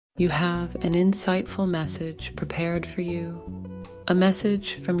You have an insightful message prepared for you, a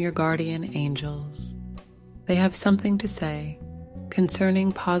message from your guardian angels. They have something to say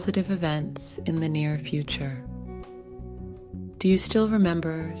concerning positive events in the near future. Do you still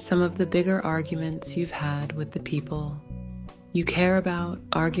remember some of the bigger arguments you've had with the people you care about,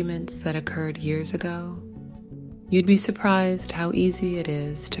 arguments that occurred years ago? You'd be surprised how easy it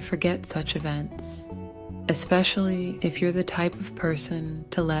is to forget such events, especially if you're the type of person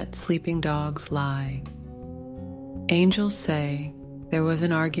to let sleeping dogs lie. Angels say there was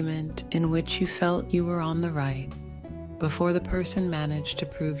an argument in which you felt you were on the right before the person managed to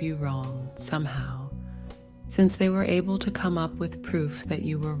prove you wrong somehow. Since they were able to come up with proof that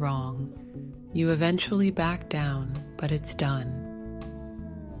you were wrong, you eventually backed down, but it's done.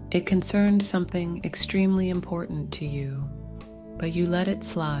 It concerned something extremely important to you, but you let it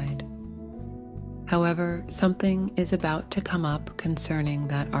slide. However, something is about to come up concerning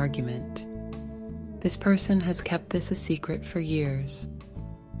that argument. This person has kept this a secret for years,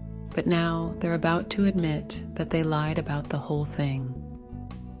 but now they're about to admit that they lied about the whole thing.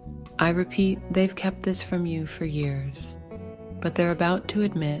 I repeat, they've kept this from you for years, but they're about to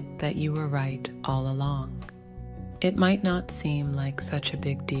admit that you were right all along. It might not seem like such a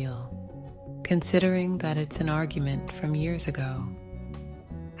big deal, considering that it's an argument from years ago.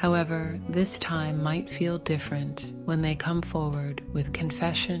 However, this time might feel different when they come forward with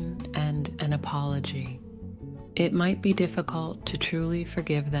confession and an apology. It might be difficult to truly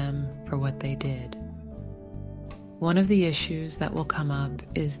forgive them for what they did. One of the issues that will come up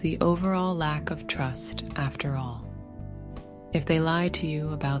is the overall lack of trust after all. If they lie to you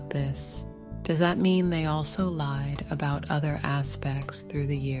about this, does that mean they also lied about other aspects through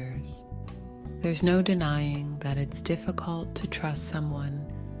the years? There's no denying that it's difficult to trust someone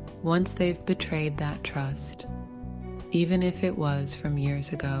once they've betrayed that trust, even if it was from years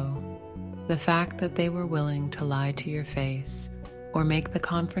ago. The fact that they were willing to lie to your face or make the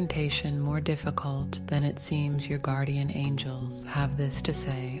confrontation more difficult than it seems your guardian angels have this to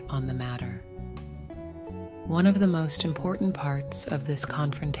say on the matter. One of the most important parts of this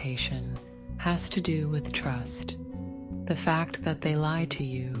confrontation has to do with trust. The fact that they lie to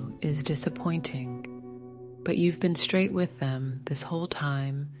you is disappointing, but you've been straight with them this whole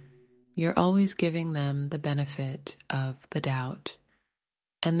time. You're always giving them the benefit of the doubt,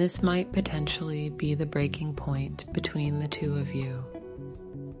 and this might potentially be the breaking point between the two of you.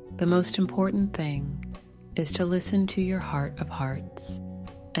 The most important thing is to listen to your heart of hearts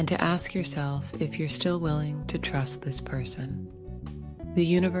and to ask yourself if you're still willing to trust this person. The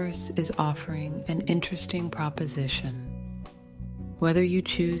universe is offering an interesting proposition. Whether you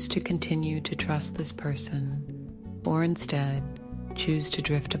choose to continue to trust this person or instead choose to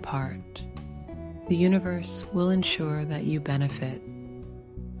drift apart, the universe will ensure that you benefit.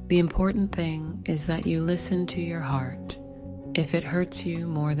 The important thing is that you listen to your heart if it hurts you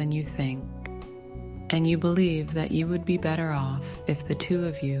more than you think, and you believe that you would be better off if the two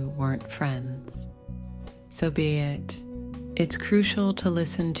of you weren't friends. So be it. It's crucial to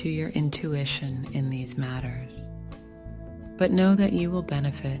listen to your intuition in these matters. But know that you will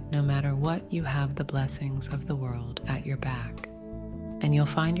benefit no matter what. You have the blessings of the world at your back, and you'll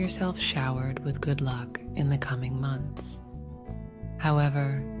find yourself showered with good luck in the coming months.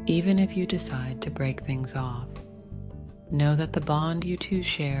 However, even if you decide to break things off, know that the bond you two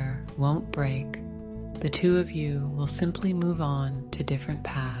share won't break. The two of you will simply move on to different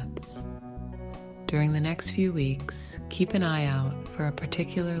paths. During the next few weeks, keep an eye out for a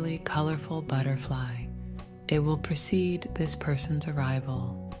particularly colorful butterfly. It will precede this person's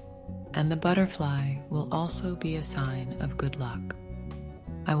arrival, and the butterfly will also be a sign of good luck.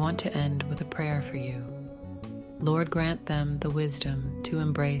 I want to end with a prayer for you. Lord, grant them the wisdom to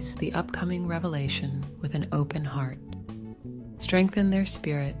embrace the upcoming revelation with an open heart. Strengthen their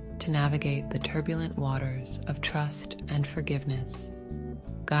spirit to navigate the turbulent waters of trust and forgiveness,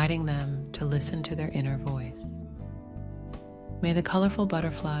 guiding them to listen to their inner voice. May the colorful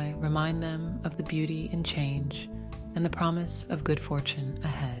butterfly remind them of the beauty in change and the promise of good fortune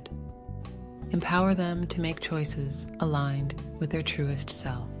ahead. Empower them to make choices aligned with their truest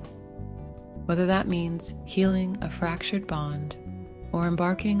self. Whether that means healing a fractured bond or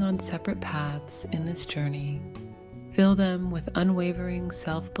embarking on separate paths in this journey, fill them with unwavering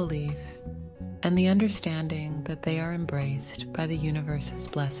self-belief and the understanding that they are embraced by the universe's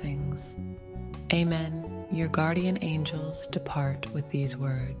blessings. Amen. Your guardian angels depart with these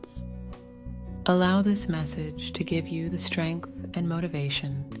words. Allow this message to give you the strength and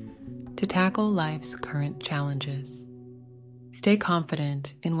motivation to tackle life's current challenges. Stay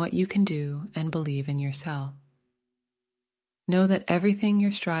confident in what you can do and believe in yourself. know that everything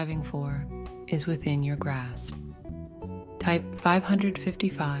you're striving for is within your grasp. Type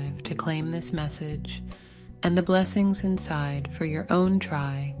 555 to claim this message and the blessings inside for your own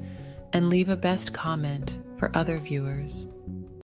try, and leave a best comment for other viewers.